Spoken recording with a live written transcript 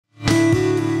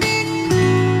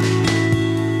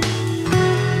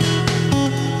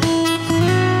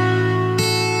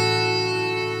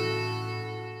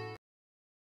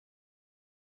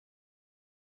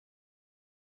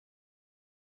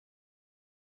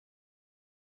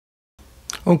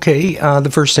Okay, the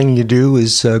first thing you do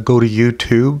is go to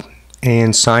YouTube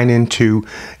and sign into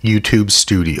YouTube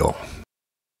Studio.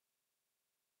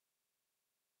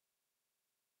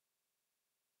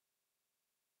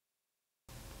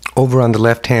 Over on the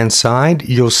left-hand side,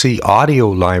 you'll see Audio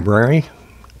Library.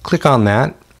 Click on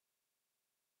that,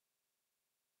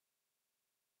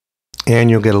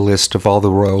 and you'll get a list of all the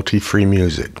royalty-free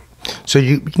music. So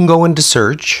you can go into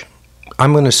search.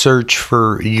 I'm going to search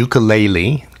for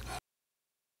ukulele.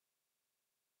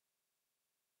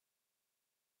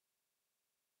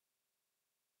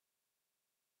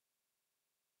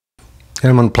 And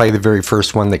I'm going to play the very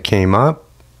first one that came up.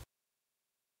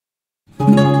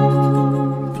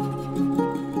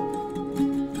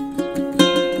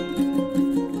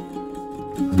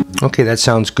 Okay, that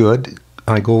sounds good.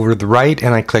 I go over to the right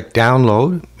and I click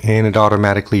download, and it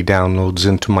automatically downloads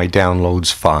into my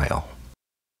downloads file.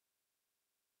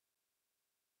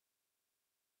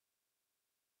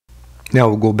 Now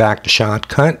we'll go back to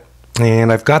Shotcut,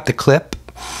 and I've got the clip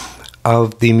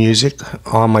of the music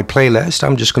on my playlist.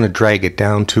 I'm just going to drag it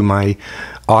down to my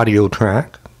audio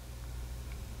track.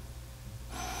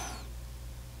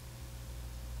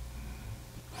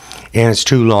 And it's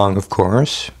too long, of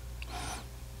course.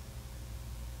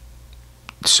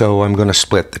 So I'm going to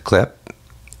split the clip.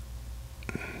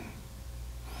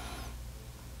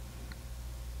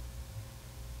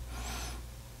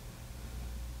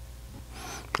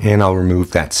 And I'll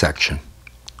remove that section.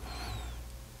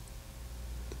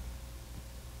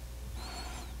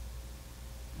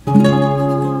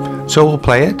 So we'll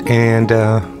play it and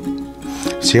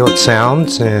see how it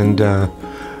sounds, and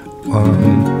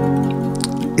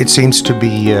it seems to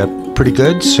be pretty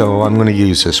good, so I'm going to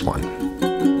use this one.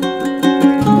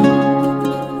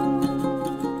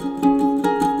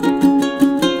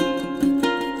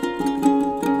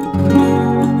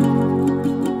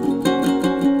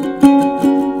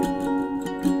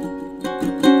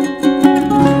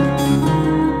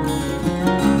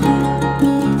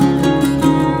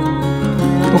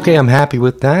 Okay, I'm happy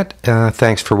with that.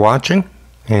 Thanks for watching,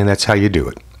 and that's how you do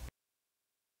it.